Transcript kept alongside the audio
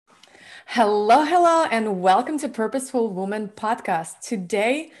Hello, hello, and welcome to Purposeful Woman podcast.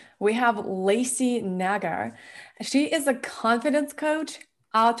 Today we have Lacey Nagar. She is a confidence coach,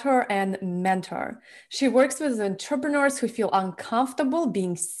 author, and mentor. She works with entrepreneurs who feel uncomfortable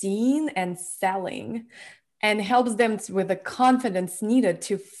being seen and selling and helps them with the confidence needed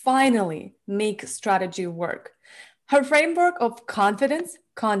to finally make strategy work. Her framework of confidence,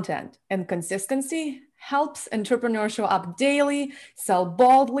 content, and consistency helps entrepreneurs show up daily, sell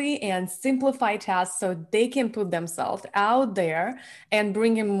boldly, and simplify tasks so they can put themselves out there and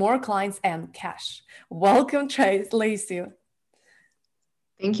bring in more clients and cash. Welcome, Trace Lacey.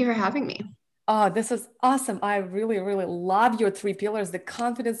 Thank you for having me. Oh, this is awesome. I really, really love your three pillars, the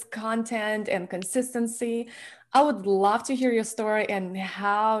confidence, content, and consistency. I would love to hear your story and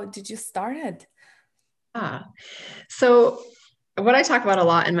how did you start it? Ah, so what I talk about a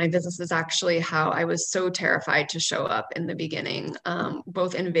lot in my business is actually how I was so terrified to show up in the beginning,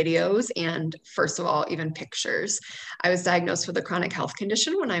 both in videos and, first of all, even pictures. I was diagnosed with a chronic health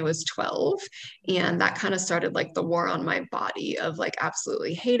condition when I was 12, and that kind of started like the war on my body of like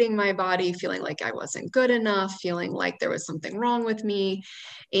absolutely hating my body, feeling like I wasn't good enough, feeling like there was something wrong with me.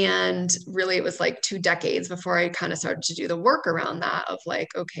 And really, it was like 2 decades before I kind of started to do the work around that of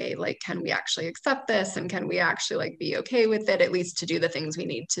like, okay, like, can we actually accept this? And can we actually like be okay with it, at least to do the things we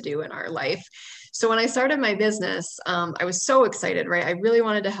need to do in our life? So when I started my business, I was so excited, right? I really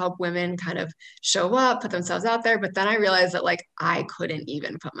wanted to help women kind of show up, put themselves out there. But then I realized that like I couldn't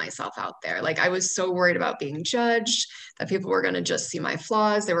even put myself out there. Like I was so worried about being judged, that people were going to just see my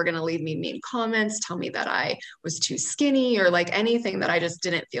flaws. They were going to leave me mean comments, tell me that I was too skinny or like anything that I just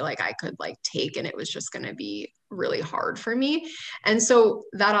didn't feel like I could like take. And it was just going to be really hard for me. And so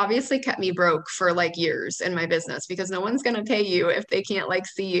that obviously kept me broke for like years in my business because no one's going to pay you if they can't like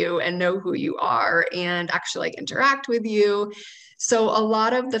see you and know who you are and actually like interact with you. So a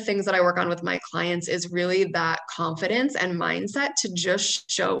lot of the things that I work on with my clients is really that confidence and mindset to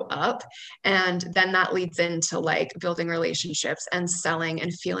just show up. And then that leads into like building relationships and selling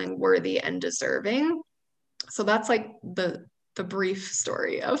and feeling worthy and deserving. So that's like the brief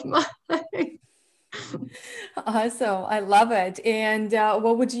story of my Awesome. I love it. And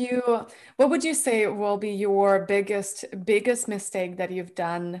what would you say will be your biggest mistake that you've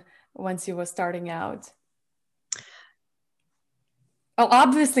done once you were starting out? Oh,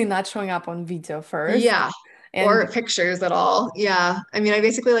 obviously not showing up on video first. yeah, And or pictures at all. Yeah. I mean, I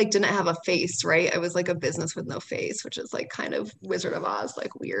basically like didn't have a face, right? I was like a business with no face, which is like kind of Wizard of Oz,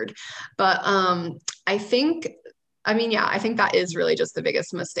 like weird. But I think I mean, yeah, I think that is really just the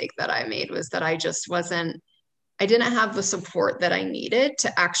biggest mistake that I made was that I didn't have the support that I needed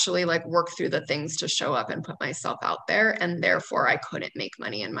to actually like work through the things to show up and put myself out there. And therefore I couldn't make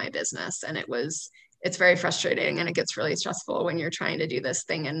money in my business. And it's very frustrating and it gets really stressful when you're trying to do this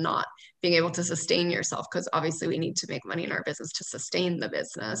thing and not being able to sustain yourself because obviously we need to make money in our business to sustain the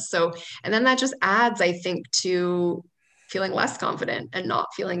business. So, and then that just adds, I think, to feeling less confident and not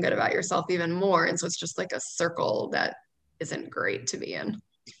feeling good about yourself even more. And so it's just like a circle that isn't great to be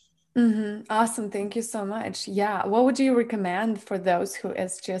in. awesome. Thank you so much. Yeah. What would you recommend for those who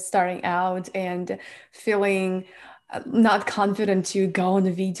is just starting out and feeling not confident to go on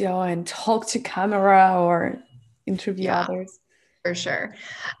the video and talk to camera or interview Yeah. others? For sure.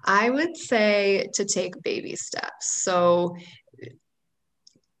 I would say to take baby steps. So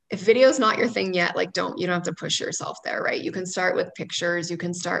if video is not your thing yet, like you don't have to push yourself there, right? You can start with pictures, you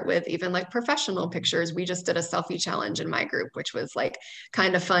can start with even like professional pictures. We just did a selfie challenge in my group, which was like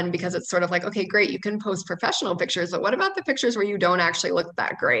kind of fun because it's sort of like, okay, great, you can post professional pictures, but what about the pictures where you don't actually look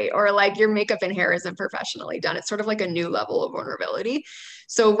that great or like your makeup and hair isn't professionally done? It's sort of like a new level of vulnerability.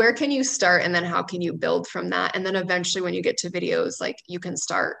 So where can you start and then how can you build from that? And then eventually when you get to videos, like you can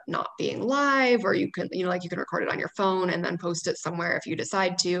start not being live or you can, like you can record it on your phone and then post it somewhere if you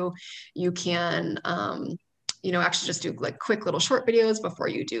decide to. You can actually just do like quick little short videos before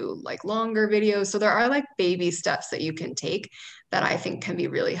you do like longer videos. So there are like baby steps that you can take that I think can be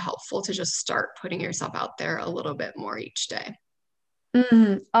really helpful to just start putting yourself out there a little bit more each day.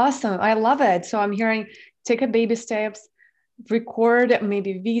 Awesome. I love it. So I'm hearing take a baby steps, record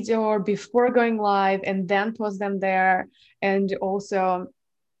maybe video or before going live and then post them there. And also,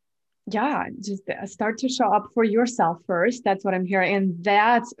 yeah, just start to show up for yourself first. That's what I'm hearing. And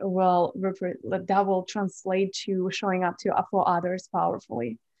that will translate to showing up for others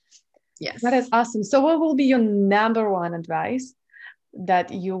powerfully. That is Yes. awesome. So what will be your number one advice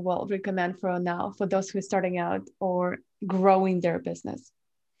that you will recommend for now for those who are starting out or growing their business?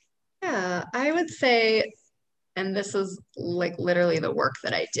 Yeah, I would say and this is like literally the work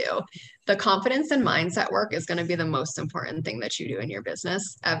that I do. The confidence and mindset work is going to be the most important thing that you do in your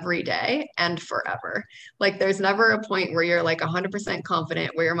business every day and forever. Like there's never a point where you're like 100%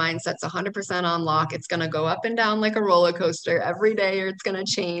 confident, where your mindset's 100% on lock. It's going to go up and down like a roller coaster every day, or it's going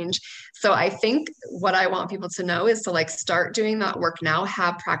to change. So I think what I want people to know is to like start doing that work now,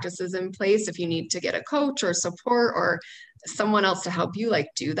 have practices in place. If you need to get a coach or support or someone else to help you like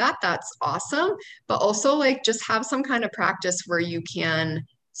do that, that's awesome. But also like just have some kind of practice where you can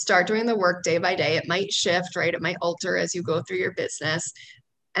start doing the work day by day. It might shift, right? It might alter as you go through your business.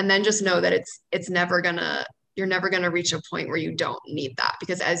 And then just know that it's never gonna, you're never gonna reach a point where you don't need that,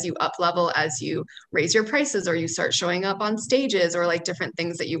 because as you up level, as you raise your prices or you start showing up on stages or like different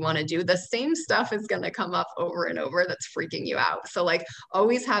things that you want to do, the same stuff is going to come up over and over that's freaking you out. So like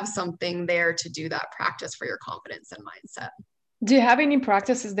always have something there to do that practice for your confidence and mindset. Do you have any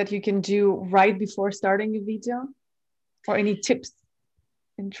practices that you can do right before starting a video, or any tips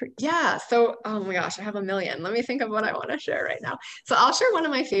and tricks? Yeah. So, oh my gosh, I have a million. Let me think of what I want to share right now. So, I'll share one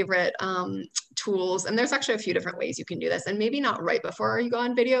of my favorite tools. And there's actually a few different ways you can do this. And maybe not right before you go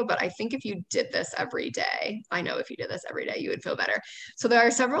on video, but I think if you did this every day, I know if you did this every day, you would feel better. So, there are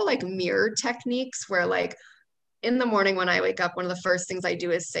several like mirror techniques where, like, in the morning when I wake up, one of the first things I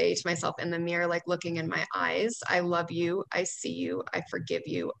do is say to myself in the mirror, like looking in my eyes, I love you, I see you, I forgive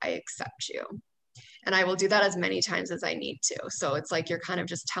you, I accept you. And I will do that as many times as I need to. So it's like you're kind of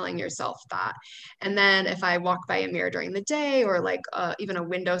just telling yourself that. And then if I walk by a mirror during the day, or like even a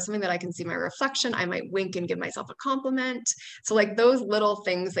window, something that I can see my reflection, I might wink and give myself a compliment. So like those little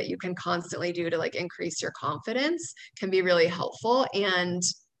things that you can constantly do to like increase your confidence can be really helpful. And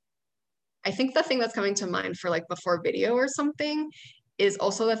I think the thing that's coming to mind for like before video or something is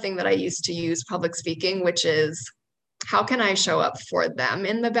also the thing that I used to use public speaking, which is how can I show up for them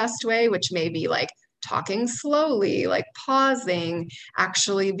in the best way, which may be like talking slowly, like pausing,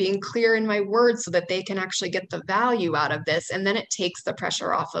 actually being clear in my words so that they can actually get the value out of this. And then it takes the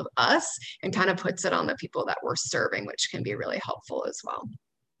pressure off of us and kind of puts it on the people that we're serving, which can be really helpful as well.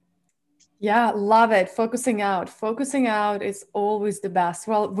 Yeah, love it. Focusing out. Focusing out is always the best.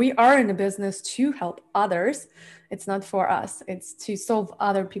 Well, we are in a business to help others. It's not for us, it's to solve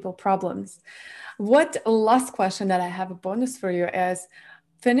other people problems. What last question that I have a bonus for you is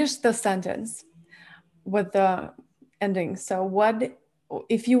finish the sentence with the ending. So, what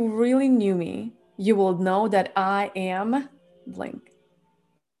if you really knew me, you will know that I am blank.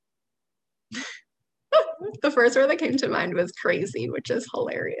 The first word that came to mind was crazy, which is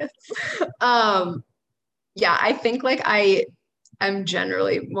hilarious. um, yeah, I think like I'm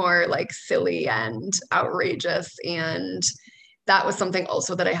generally more like silly and outrageous, and that was something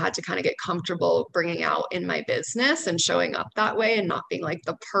also that I had to kind of get comfortable bringing out in my business and showing up that way and not being like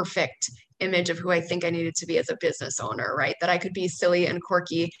the perfect image of who I think I needed to be as a business owner, right? That I could be silly and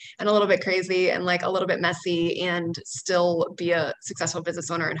quirky and a little bit crazy and like a little bit messy and still be a successful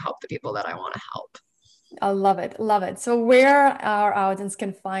business owner and help the people that I want to help. I love it. Love it. So, where our audience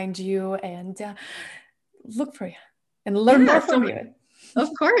can find you and look for you and learn more Yeah, from you. of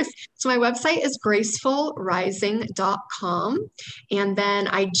course. So my website is gracefulrising.com. And then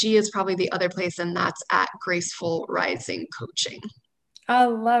IG is probably the other place, and that's at Graceful Rising Coaching. I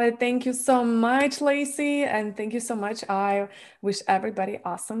love it. Thank you so much, Lacey. And thank you so much. I wish everybody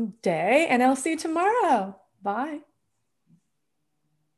awesome day, and I'll see you tomorrow. Bye.